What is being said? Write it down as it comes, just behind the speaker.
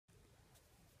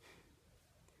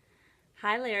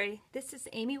Hi Larry, this is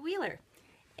Amy Wheeler,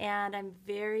 and I'm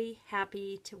very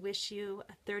happy to wish you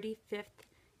a 35th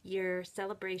year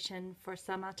celebration for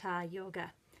Samata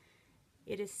Yoga.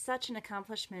 It is such an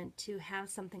accomplishment to have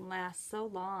something last so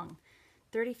long.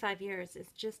 35 years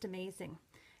is just amazing.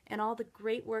 And all the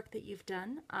great work that you've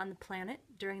done on the planet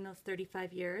during those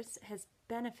 35 years has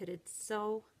benefited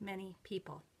so many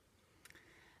people.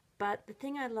 But the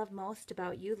thing I love most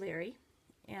about you, Larry,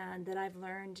 and that I've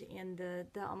learned in the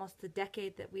almost the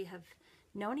decade that we have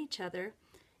known each other,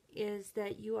 is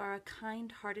that you are a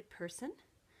kind-hearted person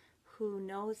who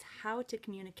knows how to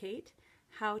communicate,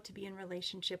 how to be in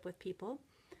relationship with people,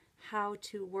 how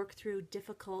to work through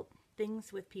difficult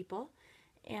things with people,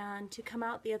 and to come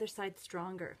out the other side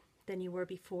stronger than you were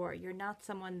before. You're not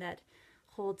someone that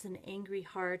holds an angry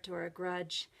heart or a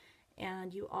grudge,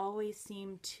 and you always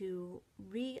seem to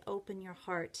reopen your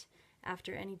heart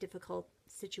after any difficult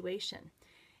situation.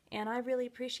 And I really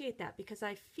appreciate that because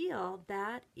I feel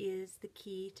that is the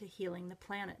key to healing the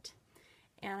planet.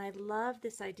 And I love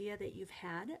this idea that you've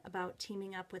had about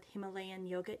teaming up with Himalayan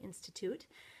Institute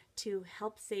to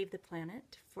help save the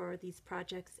planet for these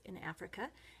projects in Africa.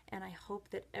 And I hope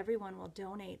that everyone will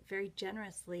donate very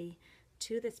generously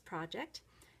to this project,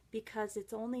 because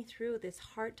it's only through this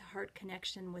heart-to-heart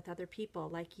connection with other people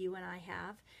like you and I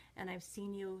have, and I've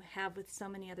seen you have with so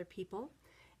many other people,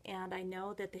 and I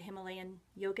know that the Himalayan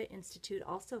Yoga Institute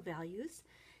also values.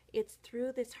 It's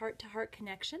through this heart-to-heart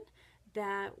connection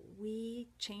that we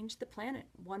change the planet,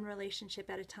 one relationship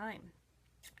at a time.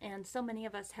 And so many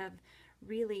of us have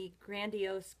really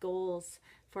grandiose goals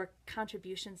for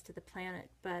contributions to the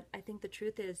planet, but I think the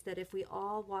truth is that if we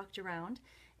all walked around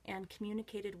and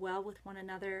communicated well with one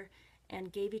another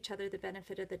and gave each other the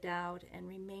benefit of the doubt and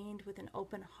remained with an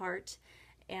open heart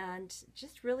and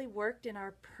just really worked in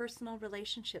our personal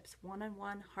relationships,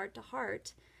 one-on-one,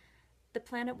 heart-to-heart, the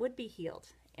planet would be healed.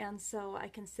 And so I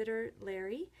consider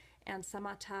Larry and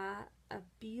Samata a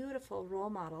beautiful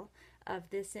role model of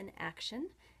this in action.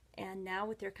 And now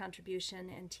with their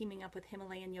contribution and teaming up with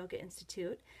Himalayan Yoga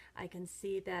Institute, I can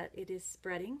see that it is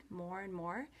spreading more and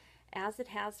more, as it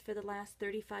has for the last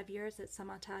 35 years at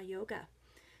Samata Yoga.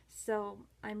 So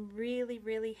I'm really,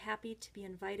 really happy to be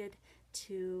invited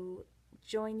to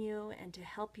join you and to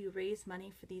help you raise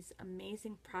money for these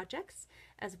amazing projects,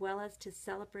 as well as to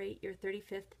celebrate your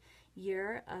 35th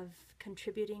year of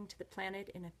contributing to the planet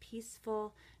in a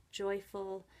peaceful,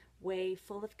 joyful way,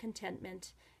 full of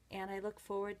contentment. And I look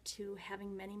forward to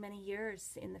having many, many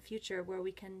years in the future where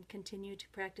we can continue to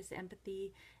practice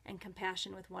empathy and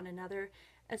compassion with one another,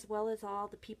 as well as all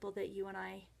the people that you and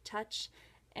I touch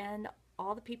and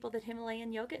all the people that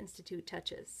Himalayan Yoga Institute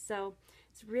touches. So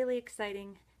it's really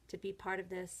exciting to be part of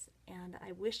this, and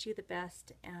I wish you the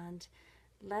best, and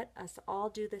let us all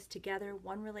do this together,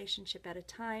 one relationship at a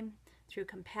time, through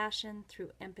compassion,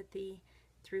 through empathy,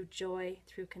 through joy,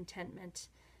 through contentment.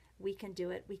 We can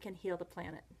do it. We can heal the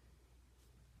planet.